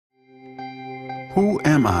Who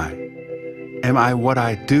am I? Am I what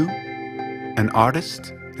I do? An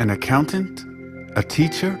artist? An accountant? A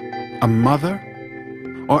teacher? A mother?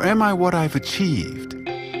 Or am I what I've achieved?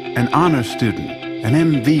 An honor student? An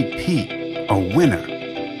MVP? A winner?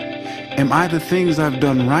 Am I the things I've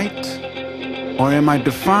done right? Or am I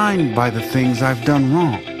defined by the things I've done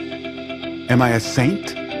wrong? Am I a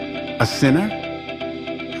saint? A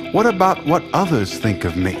sinner? What about what others think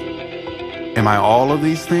of me? Am I all of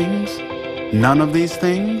these things? None of these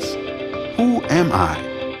things? Who am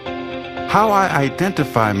I? How I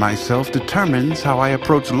identify myself determines how I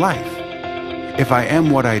approach life. If I am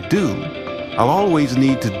what I do, I'll always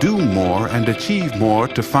need to do more and achieve more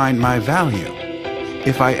to find my value.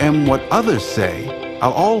 If I am what others say,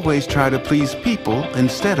 I'll always try to please people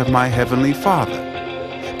instead of my Heavenly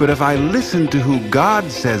Father. But if I listen to who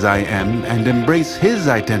God says I am and embrace His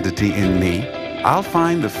identity in me, I'll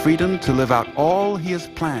find the freedom to live out all He has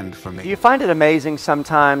planned for me. Do you find it amazing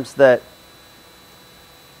sometimes that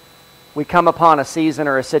we come upon a season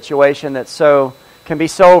or a situation that can be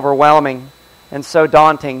so overwhelming and so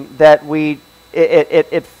daunting that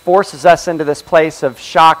it forces us into this place of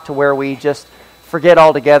shock to where we just forget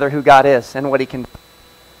altogether who God is and what He can do.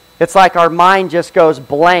 It's like our mind just goes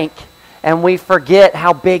blank and we forget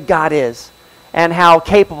how big God is and how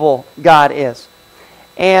capable God is.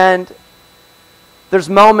 And there's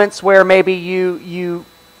moments where maybe you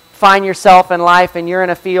find yourself in life and you're in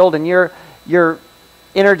a field and you're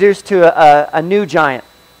introduced to a new giant.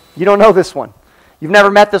 You don't know this one. You've never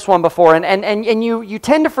met this one before. And you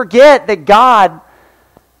tend to forget that God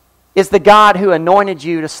is the God who anointed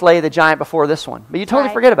you to slay the giant before this one. But you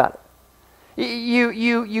totally forget about it.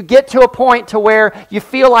 You get to a point to where you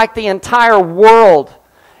feel like the entire world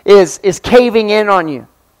is caving in on you.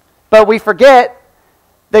 But we forget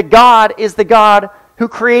that God is the God who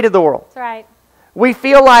created the world. That's right. We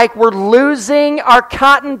feel like we're losing our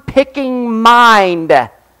cotton-picking mind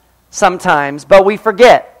sometimes, but we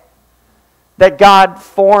forget that God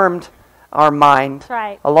formed our mind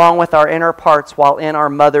along with our inner parts while in our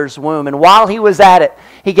mother's womb. And while He was at it,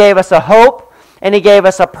 He gave us a hope, and He gave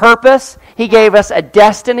us a purpose, He gave us a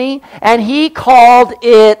destiny, and He called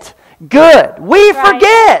it good. We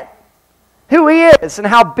forget who He is and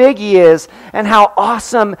how big He is and how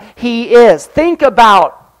awesome He is. Think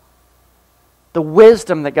about the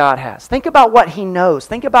wisdom that God has. Think about what He knows.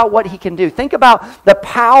 Think about what He can do. Think about the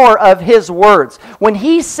power of His words. When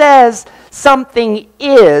He says something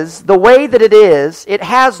is the way that it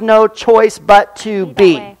has no choice but to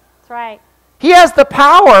be. That's right. He has the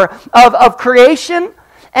power of creation,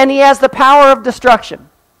 and He has the power of destruction.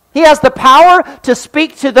 He has the power to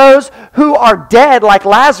speak to those who are dead, like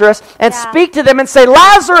Lazarus, and speak to them and say,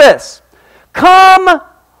 Lazarus, come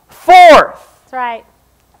forth. That's right.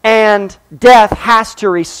 And death has to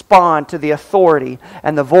respond to the authority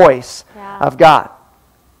and the voice of God.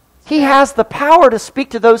 He has the power to speak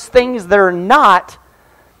to those things that are not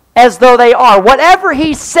as though they are. Whatever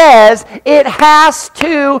He says, it has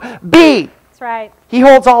to be. That's right. He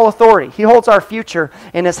holds all authority. He holds our future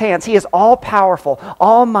in His hands. He is all-powerful,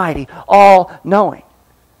 almighty, all-knowing.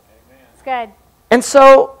 It's good. And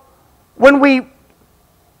so, when we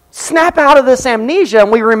snap out of this amnesia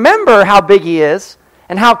and we remember how big He is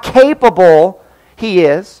and how capable He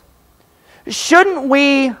is, shouldn't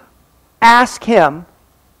we ask Him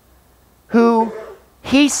who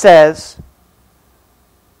He says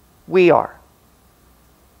we are?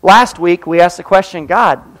 Last week, we asked the question,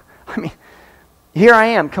 God, here I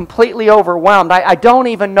am, completely overwhelmed. I don't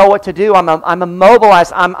even know what to do. I'm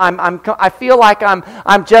immobilized. I feel like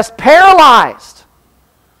I'm just paralyzed.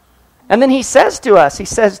 And then He says to us, He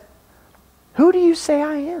says, who do you say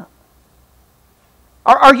I am?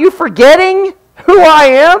 Are you forgetting who I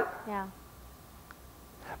am? Yeah.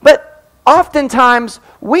 But oftentimes,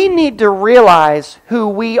 we need to realize who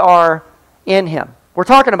we are in Him. We're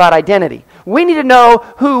talking about identity. We need to know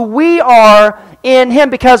who we are in Him,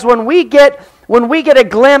 because when we get a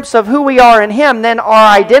glimpse of who we are in Him, then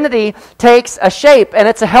our identity takes a shape, and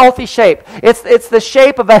it's a healthy shape. It's the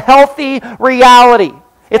shape of a healthy reality.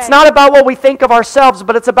 It's not about what we think of ourselves,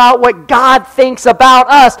 but it's about what God thinks about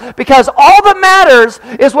us, because all that matters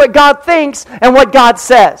is what God thinks and what God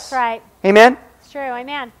says. That's right. Amen? It's true.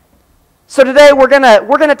 Amen. So today we're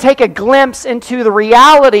gonna take a glimpse into the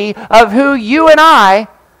reality of who you and I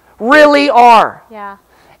really are. Yeah.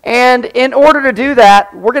 And in order to do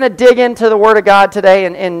that, we're going to dig into the Word of God today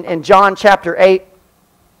in John chapter 8.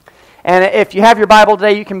 And if you have your Bible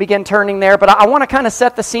today, you can begin turning there. But I want to kind of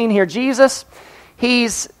set the scene here. Jesus,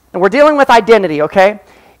 we're dealing with identity, okay?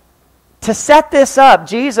 To set this up,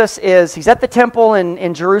 he's at the temple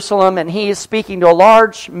in Jerusalem, and he is speaking to a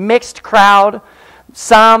large mixed crowd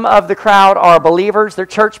Some of the crowd are believers. They're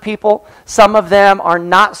church people. Some of them are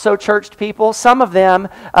not so churched people. Some of them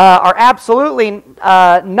are absolutely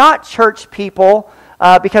not church people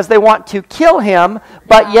because they want to kill him,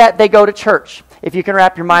 but yet they go to church, if you can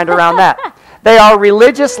wrap your mind around that. They are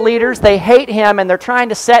religious leaders. They hate him, and they're trying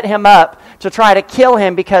to set him up to try to kill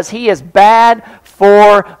him because he is bad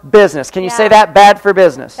for business. Can you say that? Bad for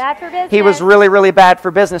business. Bad for business. He was really, really bad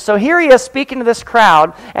for business. So here he is speaking to this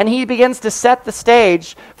crowd, and he begins to set the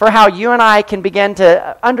stage for how you and I can begin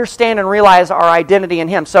to understand and realize our identity in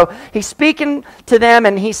him. So he's speaking to them,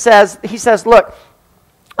 and he says, look,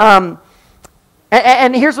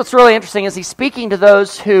 and here's what's really interesting is he's speaking to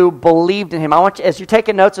those who believed in him. I want you, as you're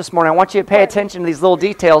taking notes this morning, I want you to pay attention to these little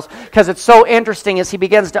details because it's so interesting as he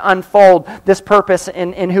begins to unfold this purpose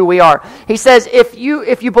in who we are. He says, if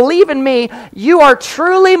you believe in me, you are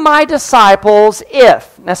truly my disciples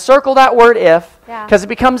if. Now circle that word if because it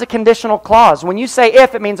becomes a conditional clause. When you say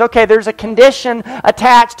if, it means, okay, there's a condition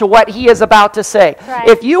attached to what he is about to say. Right.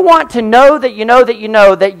 If you want to know that you know that you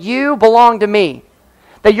know that you belong to me,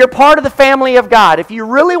 that you're part of the family of God. If you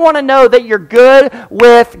really want to know that you're good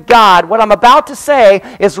with God, what I'm about to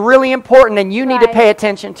say is really important and you need to pay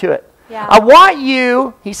attention to it. Yeah. I want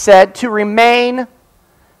you, he said, to remain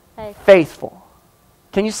faithful.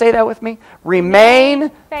 Can you say that with me?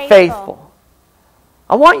 Remain faithful.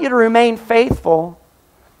 I want you to remain faithful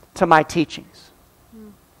to my teachings.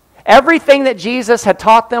 Everything that Jesus had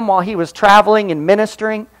taught them while he was traveling and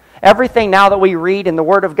ministering, everything now that we read in the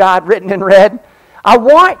Word of God written and read, I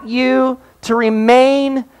want you to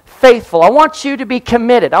remain faithful. I want you to be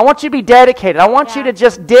committed. I want you to be dedicated. I want you to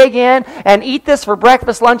just dig in and eat this for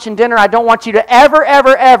breakfast, lunch, and dinner. I don't want you to ever,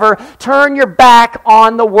 ever, ever turn your back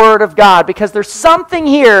on the Word of God because there's something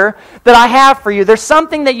here that I have for you. There's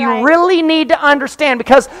something that you really need to understand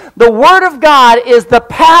because the Word of God is the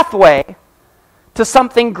pathway to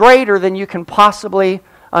something greater than you can possibly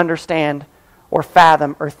understand or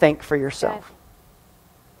fathom or think for yourself.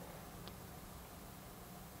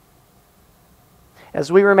 As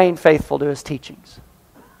we remain faithful to his teachings.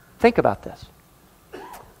 Think about this.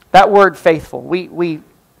 That word faithful,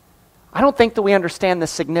 I don't think that we understand the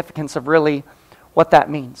significance of really what that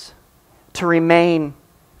means. To remain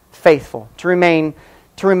faithful, to remain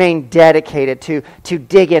dedicated, to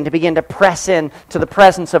dig in, to begin to press in to the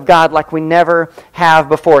presence of God like we never have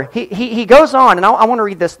before. He goes on, and I want to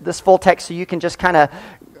read this full text so you can just kind of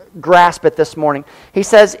grasp it this morning. He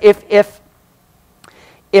says, if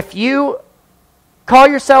you call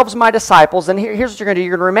yourselves my disciples, and here's what you're going to do.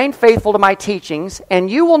 You're going to remain faithful to my teachings, and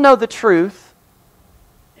you will know the truth,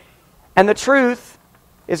 and the truth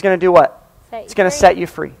is going to do what? It's going to set you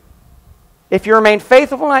free. If you remain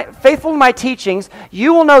faithful to my teachings,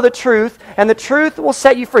 you will know the truth, and the truth will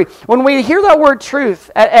set you free. When we hear that word truth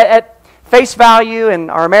at face value in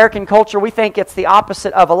our American culture, we think it's the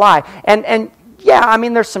opposite of a lie. And yeah, I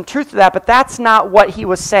mean, there's some truth to that, but that's not what he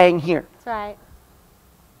was saying here. That's right.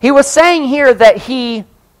 He was saying here that he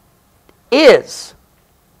is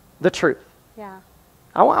the truth. Yeah.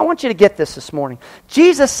 I want you to get this morning.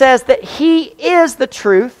 Jesus says that he is the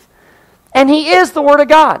truth and he is the Word of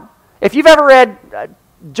God. If you've ever read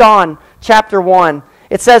John chapter 1,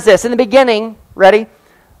 it says this, in the beginning, ready?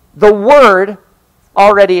 The Word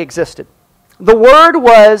already existed. The Word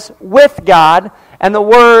was with God and the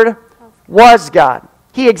Word was God.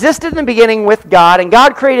 He existed in the beginning with God, and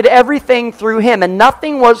God created everything through him, and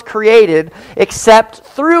nothing was created except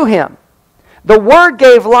through him. The Word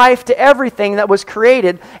gave life to everything that was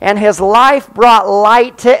created, and his life brought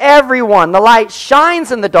light to everyone. The light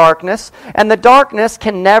shines in the darkness, and the darkness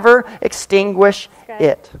can never extinguish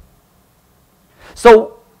it.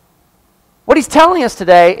 So, what he's telling us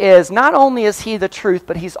today is not only is he the truth,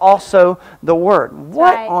 but he's also the Word.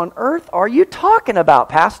 What on earth are you talking about,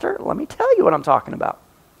 Pastor? Let me tell you what I'm talking about.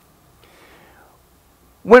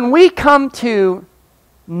 When we come to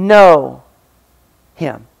know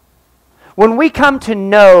him, when we come to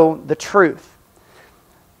know the truth,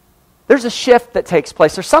 there's a shift that takes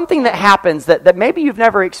place. There's something that happens that maybe you've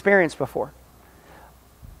never experienced before.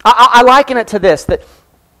 I liken it to this, that,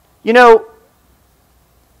 you know,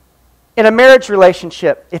 in a marriage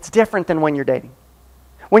relationship, it's different than when you're dating.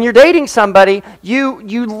 When you're dating somebody, you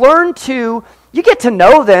learn to, you get to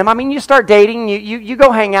know them. I mean, you start dating, you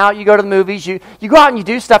go hang out, you go to the movies, you go out and you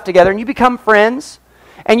do stuff together, and you become friends,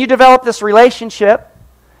 and you develop this relationship,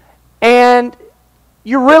 and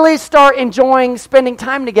you really start enjoying spending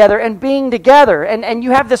time together and being together, and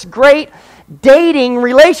you have this great dating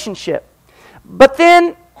relationship. But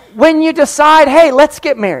then, when you decide, hey, let's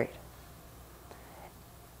get married,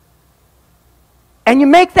 and you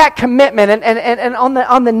make that commitment, and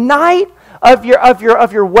on the night of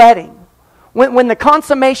your wedding, when the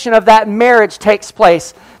consummation of that marriage takes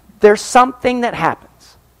place, there's something that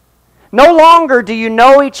happens. No longer do you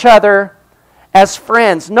know each other as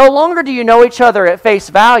friends. No longer do you know each other at face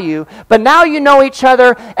value, but now you know each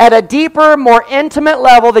other at a deeper, more intimate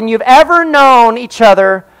level than you've ever known each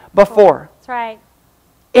other before. That's right.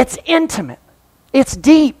 It's intimate. It's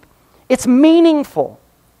deep. It's meaningful.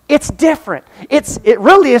 It's different. It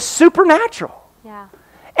really is supernatural. Yeah.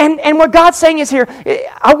 And what God's saying is here,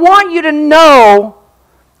 I want you to know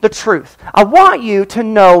the truth. I want you to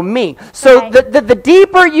know me. So Right. the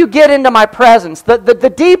deeper you get into my presence, the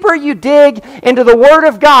deeper you dig into the Word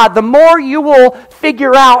of God, the more you will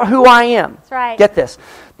figure out who I am. That's right. Get this.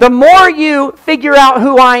 The more you figure out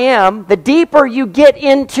who I am, the deeper you get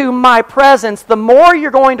into my presence, the more you're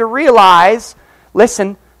going to realize,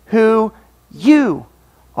 listen, who you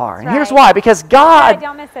are. And here's right. why. Because Right,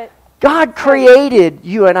 don't miss it. God created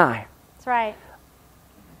you and I. That's right.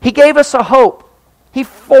 He gave us a hope. He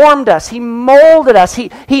formed us. He molded us.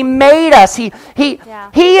 He made us. He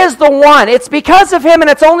is the one. It's because of Him, and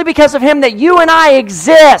it's only because of Him that you and I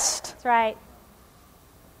exist. That's right.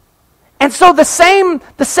 And so the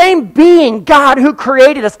same being, God who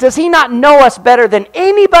created us, does He not know us better than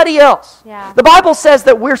anybody else? Yeah. The Bible says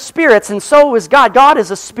that we're spirits, and so is God. God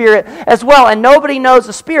is a spirit as well, and nobody knows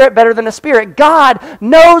a spirit better than a spirit. God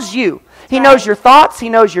knows you. He Right. knows your thoughts. He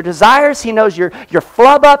knows your desires. He knows your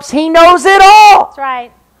flub-ups. He knows it all. That's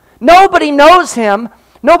right. Nobody knows Him.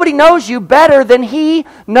 Nobody knows you better than He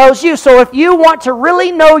knows you. So if you want to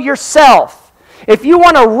really know yourself, if you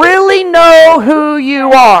want to really know who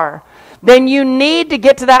you are, then you need to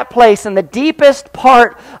get to that place in the deepest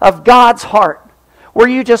part of God's heart where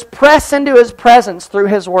you just press into His presence through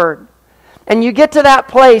His Word. And you get to that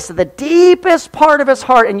place, the deepest part of His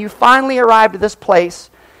heart, and you finally arrive to this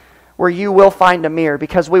place where you will find a mirror,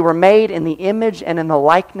 because we were made in the image and in the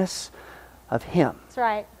likeness of Him. That's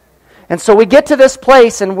right. And so we get to this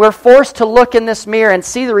place and we're forced to look in this mirror and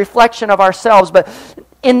see the reflection of ourselves. But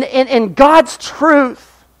in God's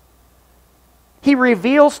truth, He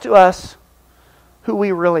reveals to us who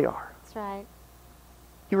we really are. That's right.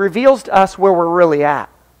 He reveals to us where we're really at.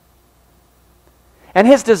 And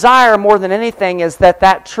His desire more than anything is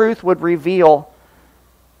that truth would reveal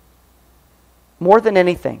more than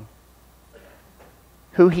anything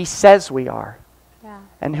who He says we are Yeah.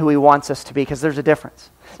 and who He wants us to be, because there's a difference.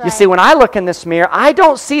 That's You right. see, when I look in this mirror, I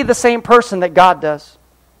don't see the same person that God does.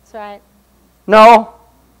 That's right. No.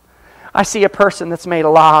 I see a person that's made a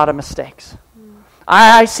lot of mistakes.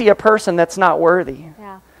 I see a person that's not worthy.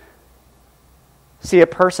 Yeah. See a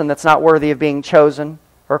person that's not worthy of being chosen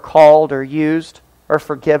or called or used or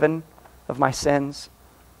forgiven of my sins.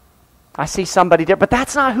 I see somebody different, but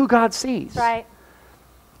that's not who God sees. That's right.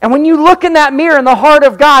 And when you look in that mirror in the heart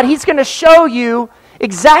of God, He's going to show you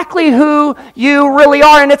exactly who you really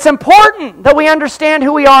are. And it's important that we understand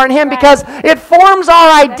who we are in Him, Right. because it forms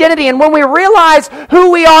our identity. And when we realize who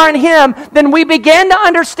we are in Him, then we begin to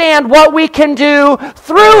understand what we can do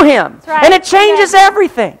through Him. That's right. And it changes Good.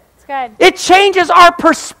 everything. It's good. It changes our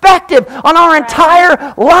perspective on our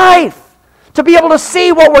entire life, to be able to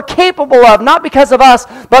see what we're capable of, not because of us,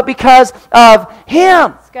 but because of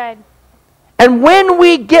Him. It's good. And when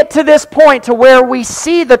we get to this point to where we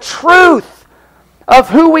see the truth of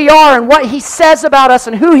who we are and what He says about us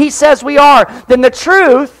and who He says we are, then the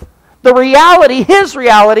truth, the reality, His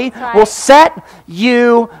reality, right. will set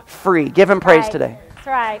you free. Give Him praise Right. today. That's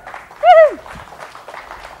right. Woo-hoo.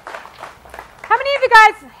 How many of you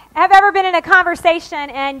guys have ever been in a conversation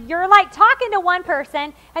and you're like talking to one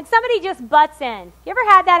person and somebody just butts in? You ever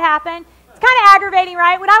had that happen? It's kind of aggravating,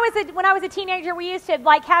 right? When I was a teenager, we used to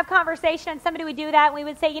like have conversation and somebody would do that and we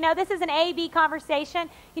would say, this is an A-B conversation.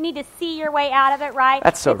 You need to see your way out of it, right?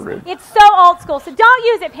 That's so rude. It's so old school. So don't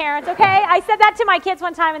use it, parents, okay? I said that to my kids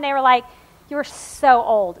one time and they were like, "You're so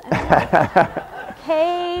old." And I'm like,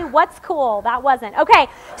 okay, what's cool? That wasn't. Okay,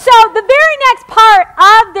 so the very next part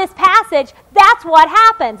of this passage, that's what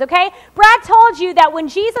happens, okay? Brad told you that when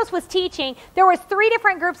Jesus was teaching, there was 3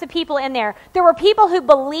 different groups of people in there. There were people who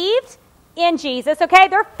believed in Jesus, okay?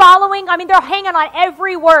 They're following, they're hanging on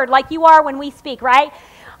every word like you are when we speak, right?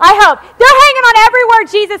 I hope. They're hanging on every word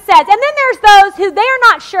Jesus says. And then there's those who they are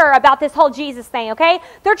not sure about this whole Jesus thing, okay?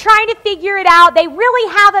 They're trying to figure it out. They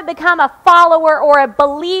really haven't become a follower or a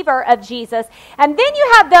believer of Jesus. And then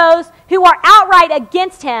you have those who are outright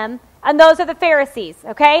against Him, and those are the Pharisees,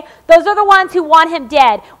 okay? Those are the ones who want Him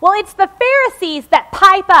dead. Well, it's the Pharisees that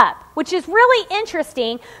pipe up, which is really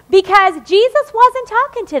interesting because Jesus wasn't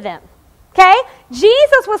talking to them. Okay?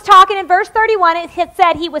 Jesus was talking in verse 31. It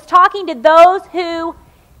said He was talking to those who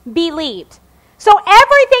believed. So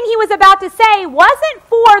everything he was about to say wasn't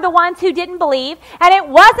for the ones who didn't believe, and it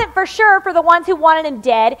wasn't for sure for the ones who wanted him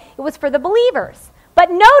dead. It was for the believers. But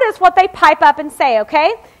notice what they pipe up and say,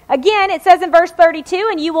 okay? Again, it says in verse 32,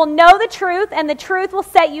 and you will know the truth, and the truth will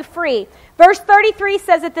set you free. Verse 33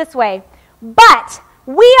 says it this way, but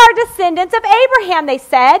we are descendants of Abraham, they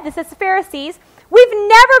said. This is the Pharisees. We've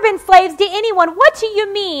never been slaves to anyone. What do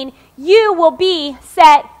you mean you will be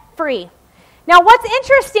set free? Now, what's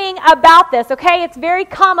interesting about this, okay, it's very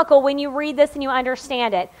comical when you read this and you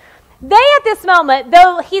understand it. They, at this moment,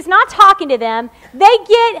 though he's not talking to them, they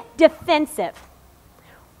get defensive.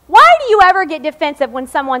 Why do you ever get defensive when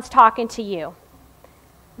someone's talking to you?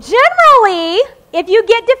 Generally, if you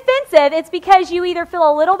get defensive, it's because you either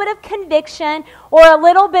feel a little bit of conviction or a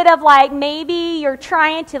little bit of like maybe you're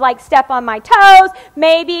trying to like step on my toes.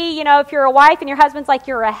 Maybe, you know, if you're a wife and your husband's like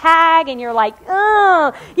you're a hag and you're like,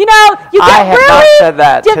 ugh. You know, you get I have really not said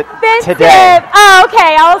that defensive. today. Oh,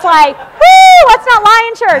 okay. I was like, whoo, let's not lie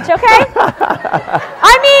in church, okay?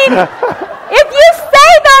 I mean, if you say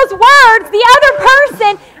those words, the other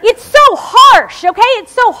person, it's so harsh, okay?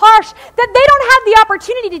 It's so harsh that they don't have the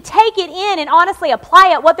opportunity to take it in and honestly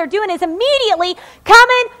apply it. What they're doing is immediately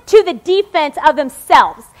coming to the defense of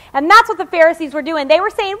themselves. And that's what the Pharisees were doing. They were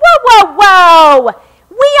saying, whoa, whoa, whoa.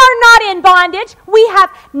 We are not in bondage. We have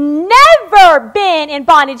never been in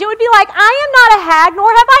bondage. It would be like, I am not a hag, nor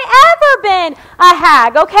have I ever been a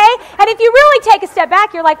hag, okay? And if you really take a step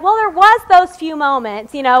back, you're like, well, there was those few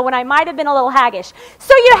moments, you know, when I might have been a little haggish.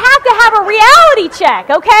 So you have to have a reality check,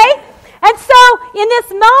 okay? And so in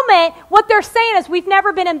this moment, what they're saying is we've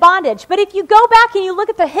never been in bondage. But if you go back and you look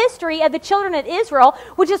at the history of the children of Israel,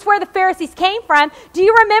 which is where the Pharisees came from, do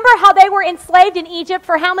you remember how they were enslaved in Egypt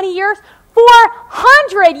for how many years?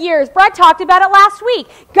 400 years. Brett talked about it last week.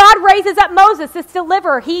 God raises up Moses, this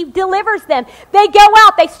deliverer. He delivers them. They go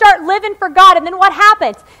out. They start living for God. And then what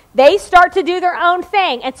happens? They start to do their own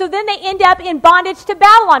thing. And so then they end up in bondage to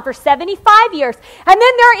Babylon for 75 years. And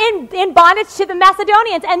then they're in bondage to the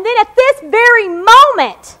Macedonians. And then at this very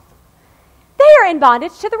moment, they are in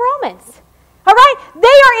bondage to the Romans. All right? They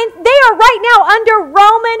are right now under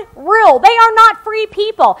Roman rule. They are not free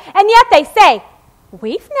people. And yet they say,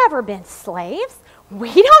 we've never been slaves.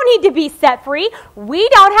 We don't need to be set free. We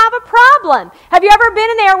don't have a problem. Have you ever been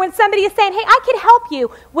in there when somebody is saying, hey, I can help you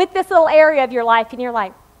with this little area of your life, and you're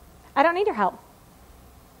like, I don't need your help.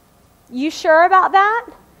 You sure about that?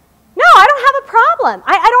 No, I don't have a problem.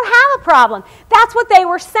 I don't have a problem. That's what they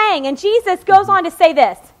were saying. And Jesus goes on to say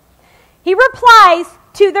this. He replies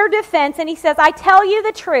to their defense, and he says, I tell you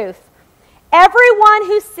the truth. Everyone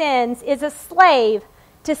who sins is a slave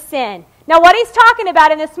to sin. Now, what he's talking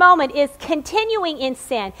about in this moment is continuing in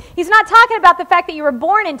sin. He's not talking about the fact that you were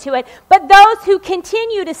born into it, but those who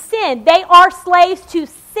continue to sin, they are slaves to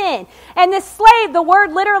sin. And this slave, the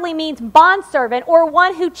word literally means bondservant, or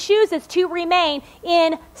one who chooses to remain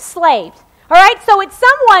enslaved. All right, so it's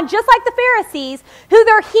someone just like the Pharisees who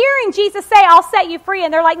they're hearing Jesus say, I'll set you free,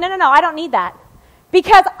 and they're like, no, I don't need that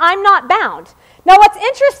because I'm not bound. Now, what's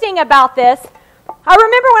interesting about this, I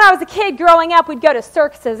remember when I was a kid growing up, we'd go to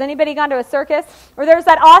circuses. Anybody gone to a circus? Or there's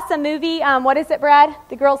that awesome movie, what is it, Brad?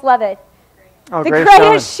 The girls love it. Oh, The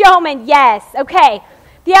Greatest Showman, yes. Okay.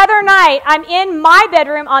 The other night, I'm in my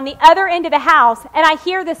bedroom on the other end of the house, and I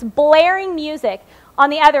hear this blaring music on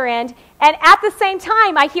the other end, and at the same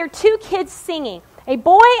time, I hear two kids singing, a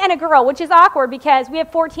boy and a girl, which is awkward because we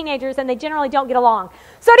have 4 teenagers, and they generally don't get along.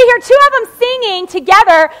 So to hear two of them singing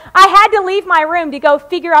together, I had to leave my room to go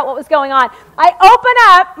figure out what was going on. I open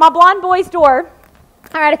up my blonde boy's door.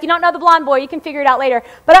 All right, if you don't know the blonde boy, you can figure it out later.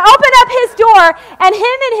 But I open up his door, and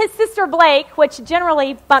him and his sister Blake, which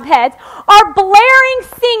generally bump heads, are blaring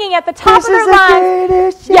singing at the top of their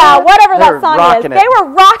lungs. Yeah, whatever that song is. They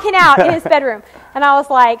were rocking out in his bedroom. And I was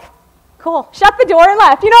like, cool. Shut the door and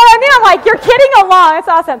left. You know what I mean? I'm like, you're kidding along. It's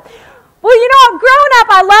awesome. Well, you know, growing up,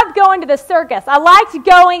 I loved going to the circus. I liked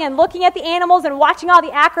going and looking at the animals and watching all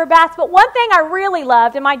the acrobats. But one thing I really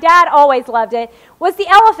loved, and my dad always loved it, was the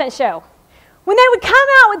elephant show. When they would come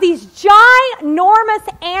out with these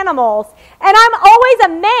ginormous animals, and I'm always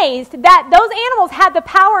amazed that those animals had the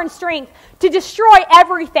power and strength to destroy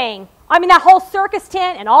everything. I mean, that whole circus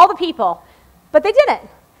tent and all the people. But they didn't.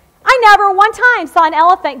 I never one time saw an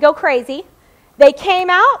elephant go crazy. They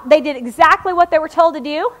came out, they did exactly what they were told to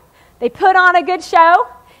do. They put on a good show,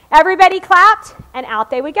 everybody clapped, and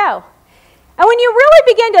out they would go. And when you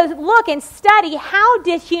really begin to look and study, how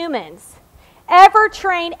did humans ever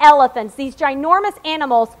train elephants, these ginormous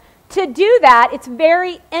animals, to do that? It's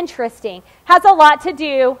very interesting. Has a lot to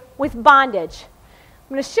do with bondage.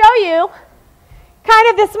 I'm going to show you kind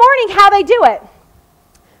of this morning how they do it.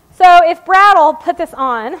 So if Brad will put this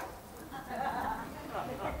on.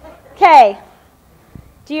 Okay.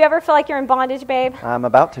 Do you ever feel like you're in bondage, babe? I'm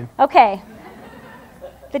about to. Okay.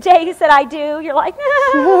 The day you said I do, you're like,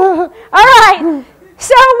 all right.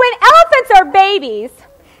 So when elephants are babies,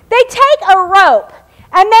 they take a rope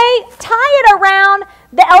and they tie it around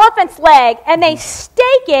the elephant's leg and they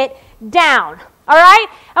stake it down. All right?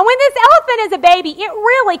 And when this elephant is a baby, it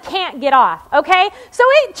really can't get off, okay? So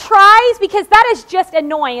it tries because that is just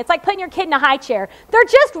annoying. It's like putting your kid in a high chair. They're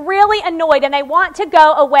just really annoyed and they want to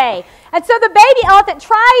go away. And so the baby elephant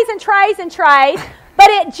tries and tries and tries, but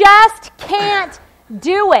it just can't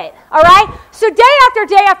do it, all right? So day after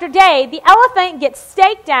day after day, the elephant gets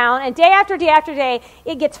staked down, and day after day after day,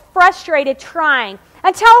 it gets frustrated trying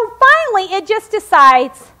until finally it just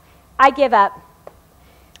decides, I give up.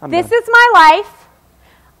 This is my life.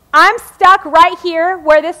 I'm stuck right here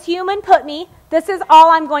where this human put me. This is all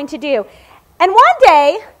I'm going to do. And one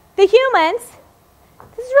day, the humans,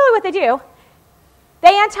 this is really what they do,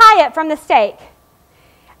 they untie it from the stake.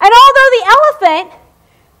 And although the elephant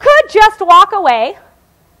could just walk away,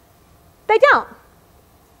 they don't.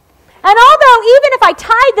 And although even if I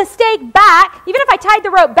tied the stake back, even if I tied the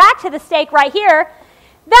rope back to the stake right here,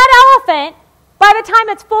 that elephant, by the time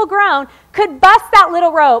it's full grown, could bust that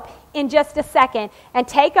little rope in just a second and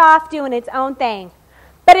take off doing its own thing.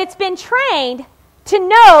 But it's been trained to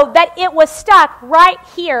know that it was stuck right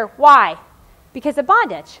here. Why? Because of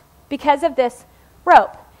bondage, because of this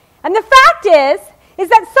rope. And the fact is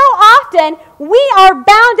that so often we are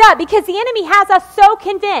bound up because the enemy has us so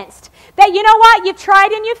convinced that, you know what, you've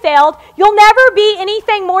tried and you failed. You'll never be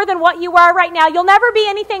anything more than what you are right now. You'll never be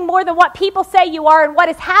anything more than what people say you are, and what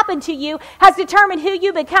has happened to you has determined who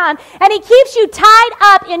you become. And he keeps you tied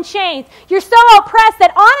up in chains. You're so oppressed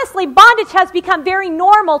that honestly bondage has become very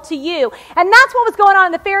normal to you. And that's what was going on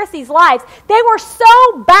in the Pharisees' lives. They were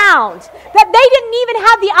so bound that they didn't even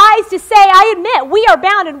have the eyes to say, I admit, we are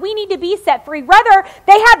bound and we need to be set free. Rather,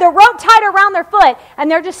 they had the rope tied around their foot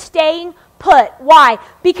and they're just staying put. Why?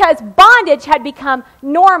 Because bondage had become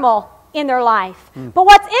normal in their life. But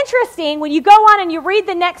what's interesting, when you go on and you read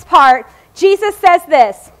the next part, Jesus says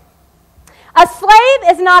this: a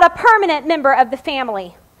slave is not a permanent member of the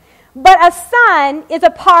family, but a son is a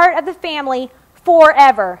part of the family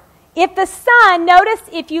forever. If the son, notice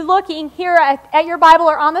if you're looking here at your Bible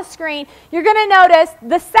or on the screen, you're going to notice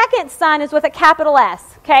the second son is with a capital S,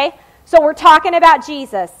 okay? So we're talking about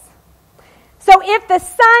Jesus. So if the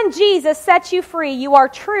Son, Jesus, sets you free, you are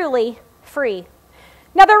truly free.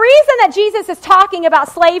 Now the reason that Jesus is talking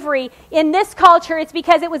about slavery in this culture is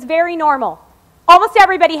because it was very normal. Almost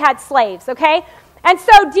everybody had slaves, okay? And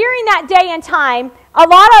so during that day and time, a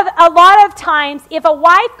lot of times, if a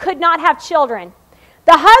wife could not have children,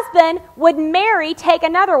 the husband would take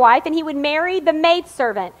another wife, and he would marry the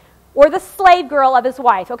maidservant or the slave girl of his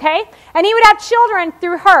wife, okay? And he would have children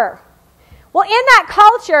through her. Well, in that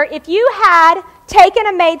culture, if you had taken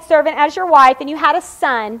a maidservant as your wife and you had a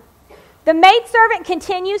son, the maidservant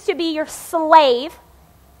continues to be your slave,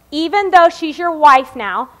 even though she's your wife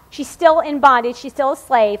now. She's still in bondage. She's still a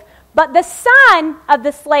slave. But the son of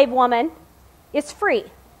the slave woman is free.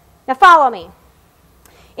 Now follow me.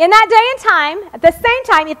 In that day and time, at the same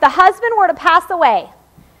time, if the husband were to pass away,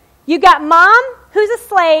 you got mom, who's a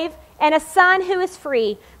slave, and a son who is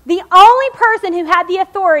free. The only person who had the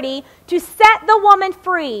authority to set the woman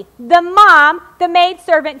free, the mom, the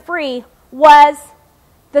maidservant free, was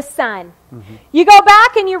the son. Mm-hmm. You go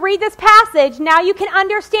back and you read this passage, now you can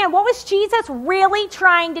understand what was Jesus really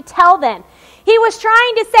trying to tell them. He was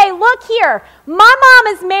trying to say, look here, my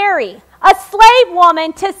mom is Mary, a slave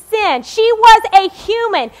woman to sin. She was a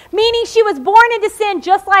human, meaning she was born into sin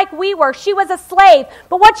just like we were. She was a slave.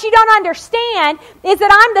 But what you don't understand is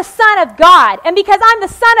that I'm the Son of God. And because I'm the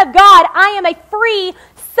Son of God, I am a free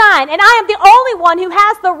son. And I am the only one who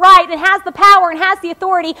has the right and has the power and has the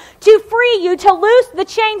authority to free you, to loose the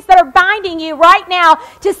chains that are binding you right now,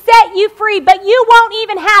 to set you free. But you won't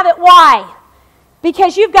even have it. Why?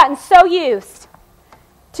 Because you've gotten so used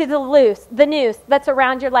to the noose that's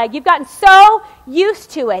around your leg. You've gotten so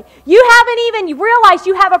used to it. You haven't even realized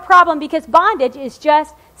you have a problem because bondage is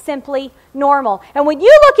just simply normal. And when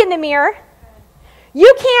you look in the mirror,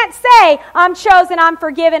 you can't say, I'm chosen, I'm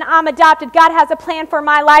forgiven, I'm adopted, God has a plan for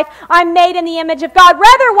my life, I'm made in the image of God.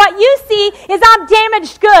 Rather, what you see is I'm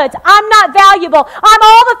damaged goods, I'm not valuable, I'm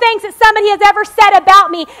all the things that somebody has ever said about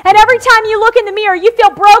me. And every time you look in the mirror, you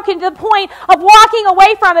feel broken to the point of walking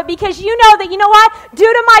away from it because you know that, you know what, due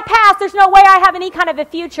to my past, there's no way I have any kind of a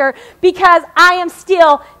future because I am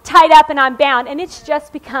still tied up and I'm bound. And it's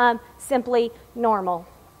just become simply normal.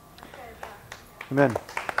 Amen.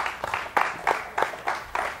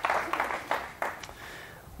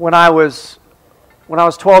 When I was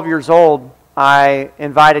 12 years old, I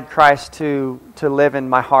invited Christ to live in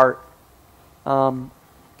my heart. But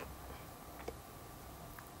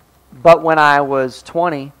when I was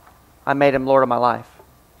 20, I made Him Lord of my life.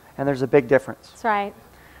 And there's a big difference. That's right.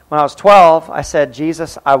 When I was 12, I said,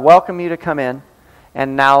 Jesus, I welcome you to come in,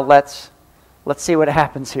 and now let's see what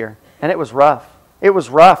happens here. And it was rough. It was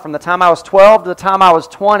rough. From the time I was 12 to the time I was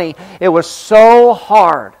 20, it was so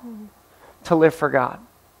hard to live for God.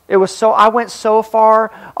 I went so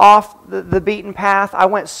far off the beaten path. I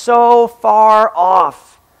went so far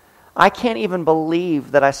off. I can't even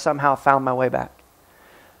believe that I somehow found my way back.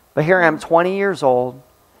 But here I am, 20 years old,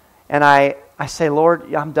 and I say,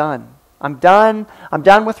 Lord, I'm done. I'm done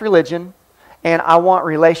with religion, and I want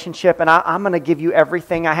relationship, and I'm going to give you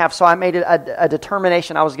everything I have. So I made a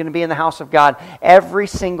determination I was going to be in the house of God every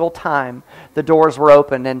single time the doors were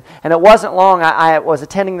open. And it wasn't long. I was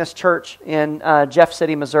attending this church in Jeff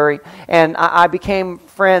City, Missouri, and I became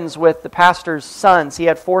friends with the pastor's sons. He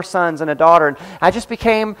had 4 sons and a daughter, and I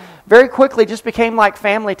very quickly became like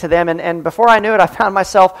family to them. And before I knew it, I found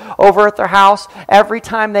myself over at their house. Every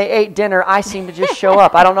time they ate dinner, I seemed to just show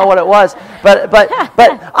up. I don't know what it was, but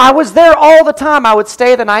I was there all the time. I would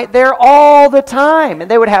stay the night there all the time.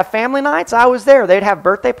 And they would have family nights, I was there. They'd have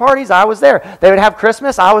birthday parties, I was there. They would have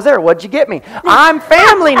Christmas, I was there. What'd you get me? I'm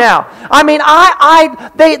family now. I mean,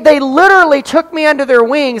 they literally took me under their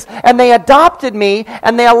wings, and they adopted me,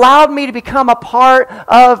 and they allowed me to become a part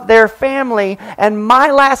of their family, and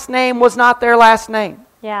my last name was not their last name.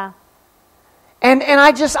 Yeah. And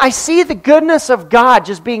I see the goodness of God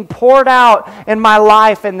just being poured out in my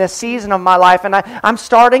life in this season of my life, and I'm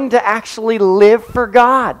starting to actually live for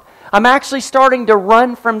God. I'm actually starting to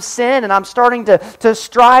run from sin, and I'm starting to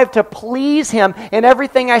strive to please Him in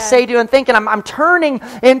everything I say, do, and think, and I'm turning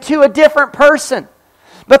into a different person.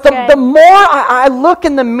 But the more I look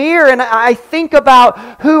in the mirror and I think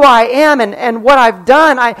about who I am and what I've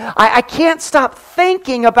done, I can't stop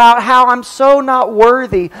thinking about how I'm so not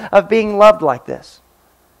worthy of being loved like this.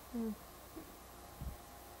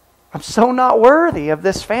 I'm so not worthy of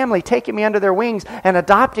this family taking me under their wings and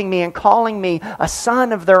adopting me and calling me a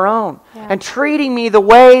son of their own and treating me the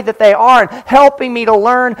way that they are and helping me to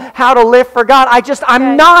learn how to live for God.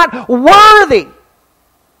 I'm not worthy.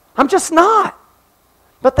 I'm just not.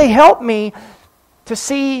 But they help me to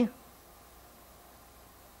see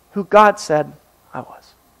who God said I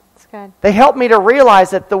was. That's good. They helped me to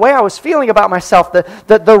realize that the way I was feeling about myself,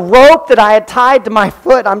 the rope that I had tied to my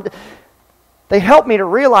foot, they helped me to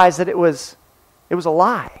realize that it was a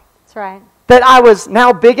lie. That's right. That I was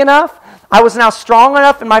now big enough, I was now strong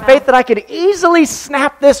enough in my faith that I could easily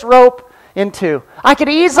snap this rope in two. I could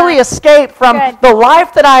easily escape from the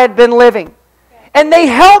life that I had been living. And they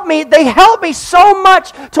help me so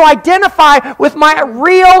much to identify with my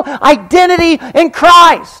real identity in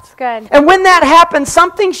Christ. Good. And when that happened,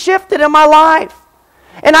 something shifted in my life.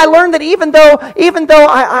 And I learned that even though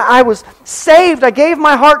I was saved, I gave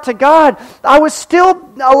my heart to God, I was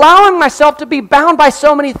still allowing myself to be bound by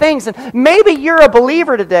so many things. And maybe you're a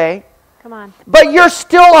believer today, come on, but you're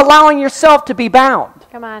still allowing yourself to be bound.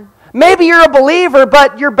 Come on. Maybe you're a believer,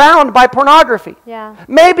 but you're bound by pornography. Yeah.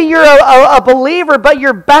 Maybe you're a believer, but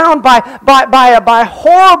you're bound by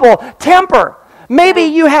horrible temper. Maybe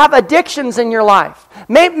you have addictions in your life.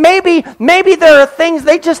 Maybe there are things,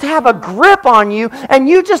 they just have a grip on you, and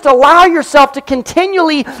you just allow yourself to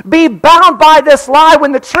continually be bound by this lie,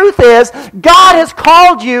 when the truth is, God has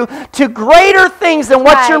called you to greater things than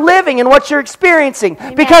what you're living and what you're experiencing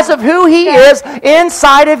because of who He is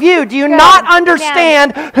inside of you. Do you not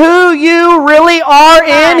understand who you really are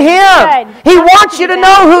in Him? He wants you to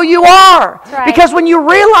know who you are. Because when you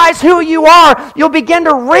realize who you are, you'll begin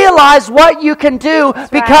to realize what you can do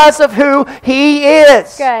because of who He is.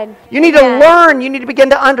 Good. You need to learn. You need to begin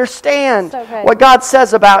to understand what God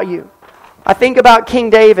says about you. I think about King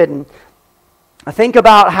David, and I think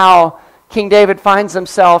about how King David finds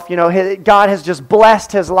himself, God has just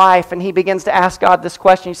blessed his life, and he begins to ask God this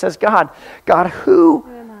question. He says, God, who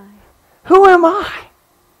am I? Who am I?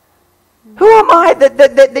 Who am I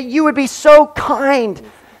that you would be so kind,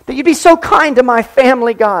 that you'd be so kind to my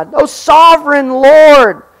family, God? Oh, sovereign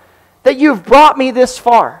Lord, that you've brought me this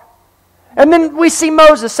far. And then we see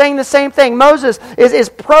Moses saying the same thing. Moses is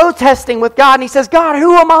protesting with God, and he says, God,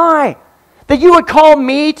 who am I? That you would call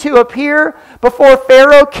me to appear before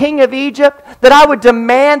Pharaoh, king of Egypt, that I would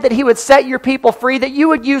demand that he would set your people free, that you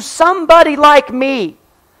would use somebody like me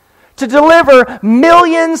to deliver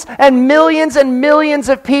millions and millions and millions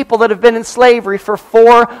of people that have been in slavery for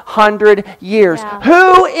 400 years. Yeah.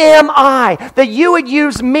 Who am I that you would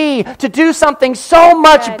use me to do something so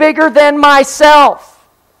much bigger than myself?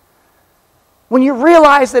 when you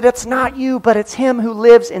realize that it's not you, but it's Him who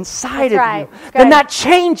lives inside That's of right. you, It's then good. that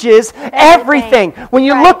changes everything. When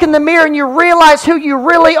you Right. look in the mirror and you realize who you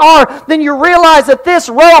really are, then you realize that this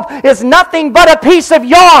robe is nothing but a piece of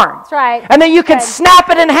yarn. That's right. And that you can Good. snap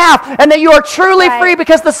it in half, and that you are truly Right. free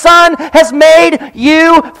because the Son has made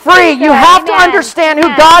you free. You Good. have to Amen. understand who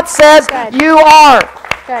Amen. God says Good. you are.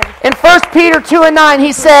 Good. In 1 Peter 2:9,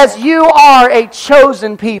 he says, you are a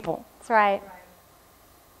chosen people. That's right.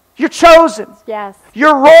 You're chosen. Yes.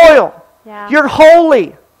 You're royal. Yeah. You're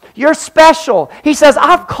holy. You're special. He says,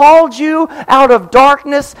 I've called you out of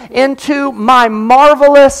darkness into my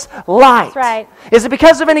marvelous light. That's right. Is it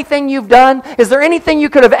because of anything you've done? Is there anything you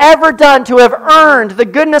could have ever done to have earned the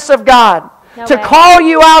goodness of God? No To way. call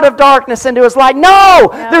you out of darkness into His light?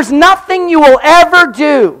 No! There's nothing you will ever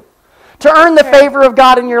do to earn the Right. favor of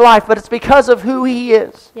God in your life, but it's because of who He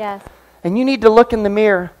is. Yes. And you need to look in the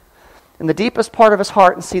mirror in the deepest part of His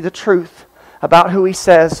heart and see the truth about who He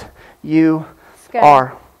says you Good.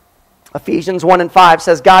 are. Ephesians 1:5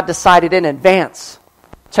 says God decided in advance,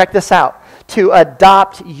 check this out, to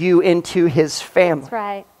adopt you into His family. That's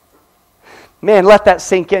right. Man, let that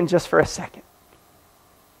sink in just for a second.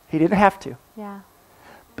 He didn't have to, Yeah.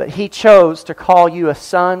 but He chose to call you a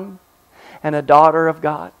son and a daughter of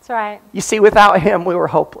God. That's right. You see, without Him, we were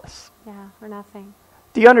hopeless. Yeah. Or nothing.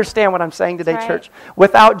 Do you understand what I'm saying today, That's right. church?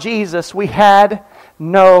 Without Jesus, we had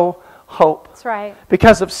no hope. That's right.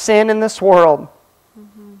 Because of sin in this world,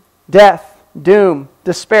 death, doom,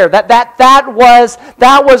 despair.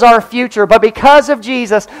 That was our future. But because of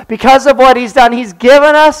Jesus, because of what He's done, He's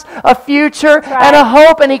given us a future right. and a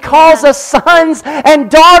hope, and He calls us sons and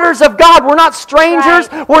daughters of God. We're not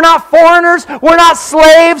strangers. Right. We're not foreigners. We're not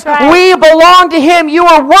slaves. Right. We belong to Him. You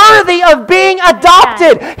are worthy of being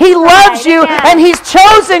adopted. He loves you, Amen. and He's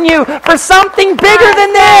chosen you for something bigger Right.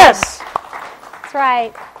 than this. That's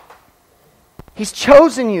right. He's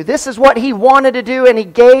chosen you. This is what He wanted to do, and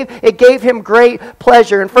it gave Him great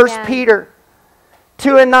pleasure. In 1 Amen. Peter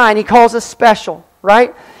 2:9, He calls us special,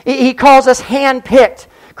 right? He calls us hand-picked,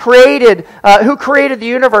 created, who created the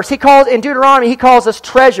universe. In Deuteronomy, He calls us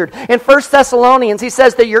treasured. In 1 Thessalonians, He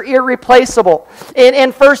says that you're irreplaceable.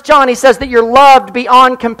 In 1 John, He says that you're loved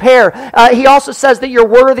beyond compare. He also says that you're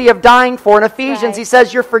worthy of dying for. In Ephesians, Right. He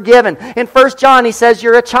says you're forgiven. In 1 John, He says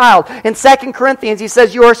you're a child. In 2 Corinthians, He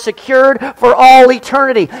says you are secured for all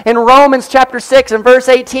eternity. In Romans chapter 6 and verse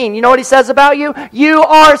 18, you know what He says about you? You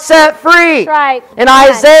are set free. That's right. In Amen.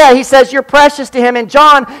 Isaiah, He says you're precious to Him. In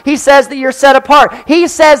John, He says that you're set apart. He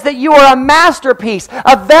says that you are a masterpiece,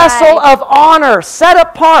 a vessel Right. of honor, set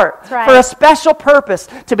apart That's right. for a special purpose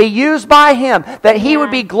to be used by Him, that He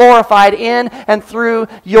would be Amen. glorified in and through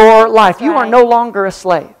your life. That's You are right. no longer a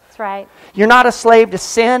slave. That's right. You're not a slave to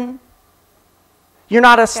sin. You're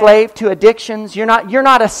not a slave to addictions. You're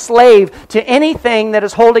not a slave to anything that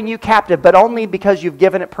is holding you captive, but only because you've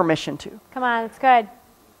given it permission to. Come on. It's good.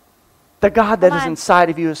 The God that Come is on. inside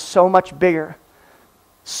of you is so much bigger.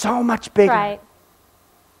 So much That's bigger. right.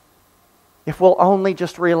 If we'll only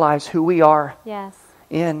just realize who we are Yes.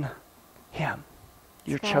 in Him.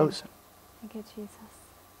 You're good. chosen. Thank you, Jesus.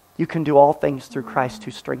 You can do all things through Christ who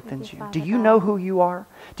strengthens you, you. Father Do you God. know who you are?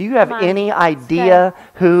 Do you have Come on. any idea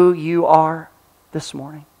who you are this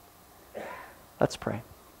morning? Let's pray.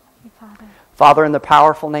 Thank you, Father. Father, in the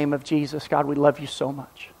powerful name of Jesus, God, we love you so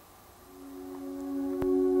much.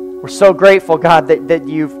 We're so grateful, God, that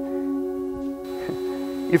you've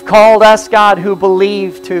called us, God, who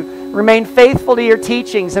believe to remain faithful to your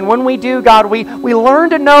teachings. And when we do, God, we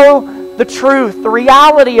learn to know the truth, the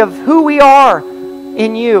reality of who we are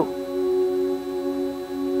in you.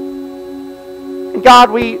 And God,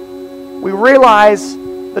 we realize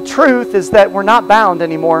the truth is that we're not bound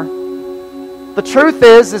anymore. The truth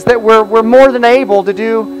is that we're more than able to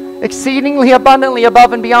do exceedingly abundantly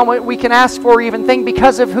above and beyond what we can ask for or even think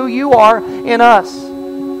because of who you are in us.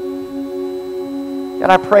 God,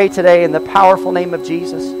 I pray today in the powerful name of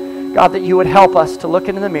Jesus, God, that you would help us to look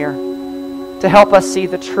into the mirror, to help us see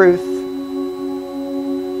the truth.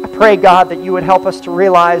 I pray, God, that you would help us to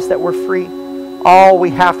realize that we're free. All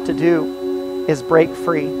we have to do is break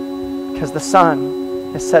free because the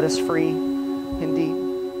Son has set us free indeed.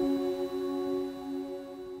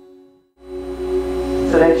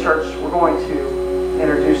 Today, church, we're going to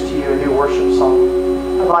introduce to you a new worship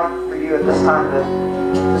song. I'd like for you at this time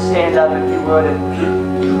to stand up if you would.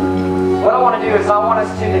 And what I want to do is I want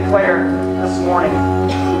us to declare this morning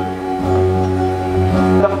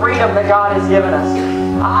the freedom that God has given us.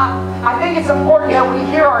 I think it's important that we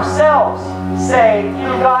hear ourselves say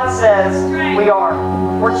who God says we are.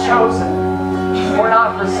 We're chosen. We're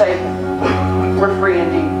not forsaken. We're free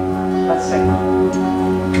indeed. Let's sing.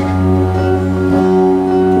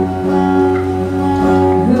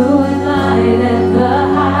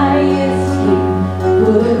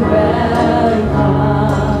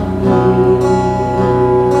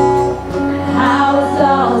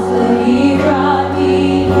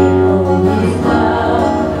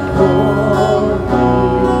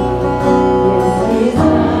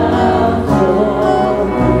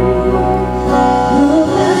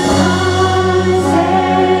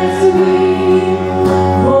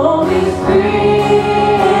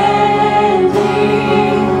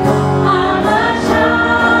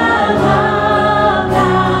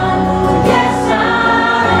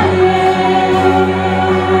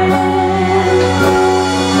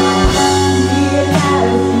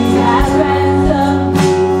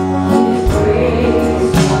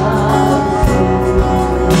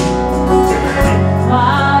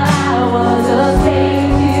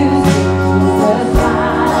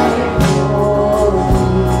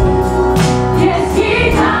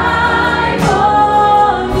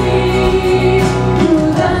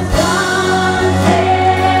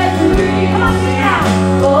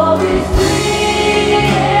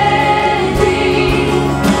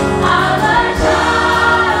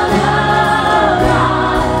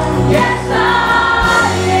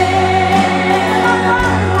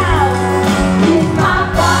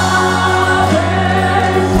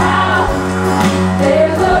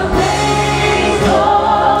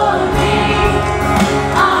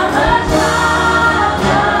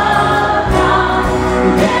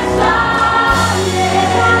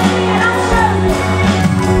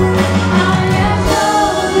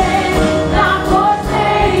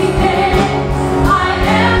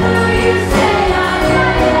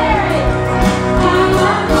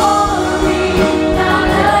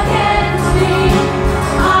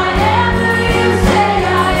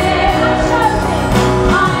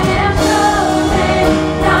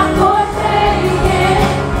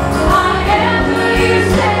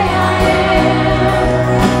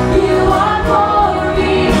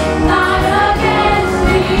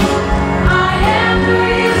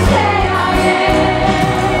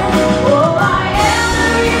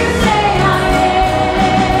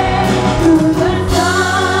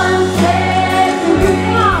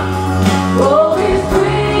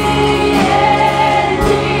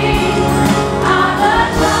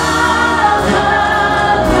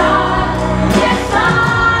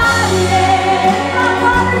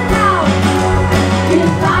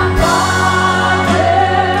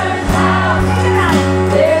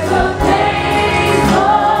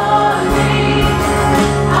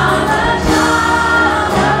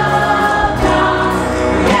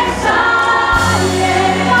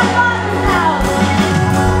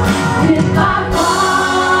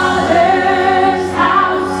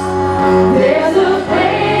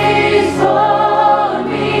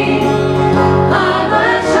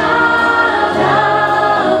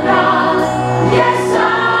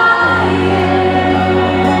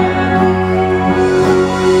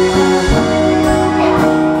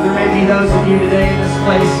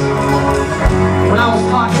 I was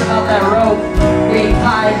talking about that rope being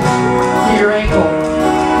tied to your ankle,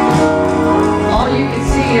 all you can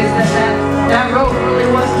see is that rope really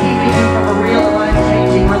was keeping you from a real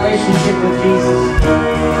life-changing relationship with Jesus.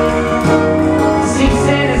 See,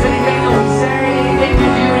 sin is anything that we say, anything we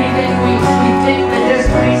do, anything we think that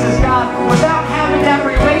displeases God without having that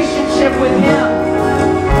relationship with Him.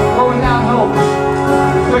 Or without hope.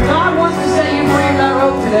 But God wants to set you free of that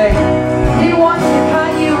rope today. He wants to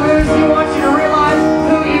cut you loose. He wants you to realize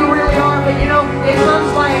who you really are. But you know, it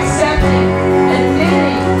comes by accepting,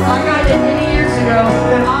 admitting, like I did many years ago,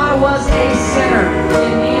 that I was a sinner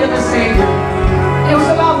in need of a Savior. It was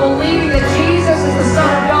about believing that Jesus is the Son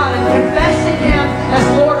of God and confessing Him as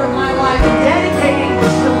Lord of my life and dedicating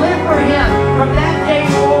to live for Him from that day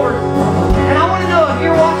forward. And I want to know if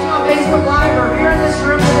you're watching on Facebook Live or if you're in this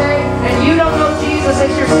room today and you don't know Jesus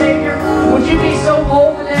as your Savior, would you be so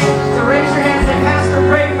bold today to raise your hand and say, Pastor,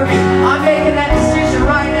 pray for me. I'm making that decision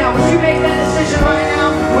right now. Would you make that decision right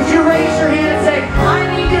now? Would you raise your hand and say, I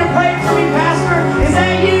need you to pray for me, Pastor? Is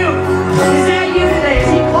that you? Is that you today? Is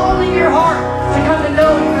He calling your heart to come to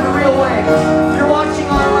know Him in a real way? If you're watching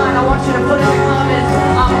online, I want you to put in the comments,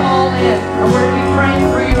 I'm all in. And we're going to be praying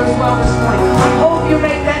for you as well this morning. I hope you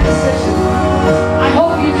make that decision. I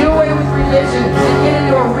hope you do away with religion and get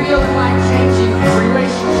into a real and life-changing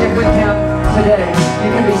relationship with Him today. You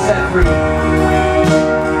can be set free.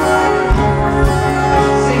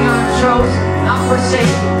 Sing on chose, not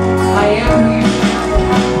forsaken. I am who you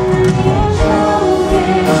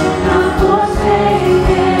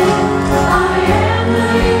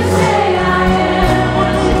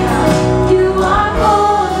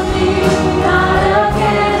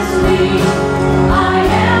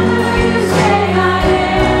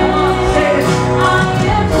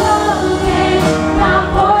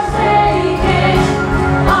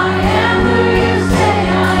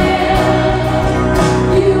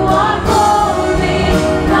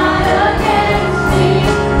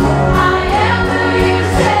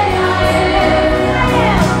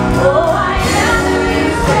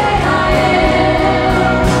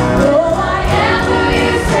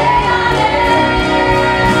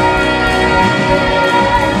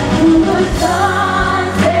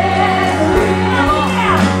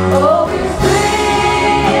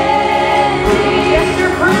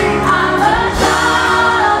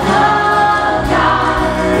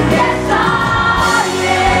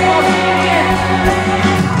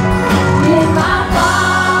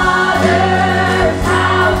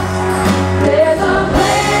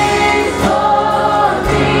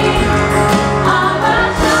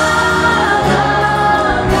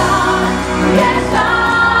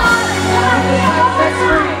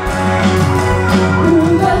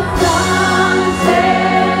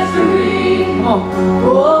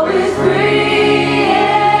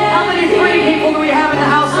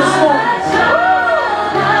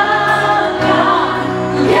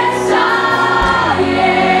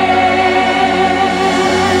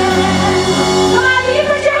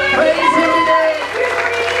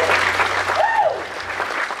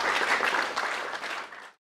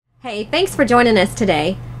Hey, thanks for joining us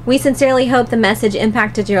today. We sincerely hope the message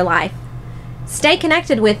impacted your life. Stay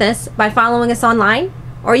connected with us by following us online,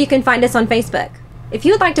 or you can find us on Facebook. If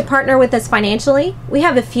you would like to partner with us financially, we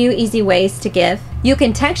have a few easy ways to give. You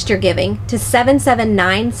can text your giving to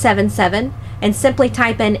 77977 and simply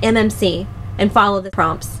type in MMC and follow the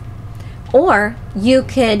prompts. Or you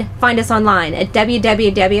could find us online at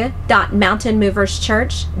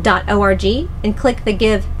www.mountainmoverschurch.org and click the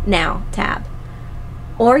Give Now tab.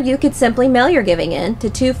 Or you could simply mail your giving in to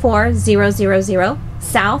 24000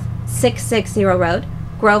 South 660 Road,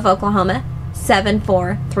 Grove, Oklahoma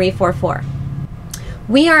 74344.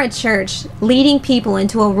 We are a church leading people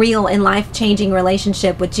into a real and life-changing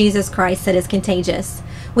relationship with Jesus Christ that is contagious.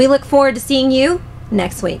 We look forward to seeing you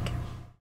next week.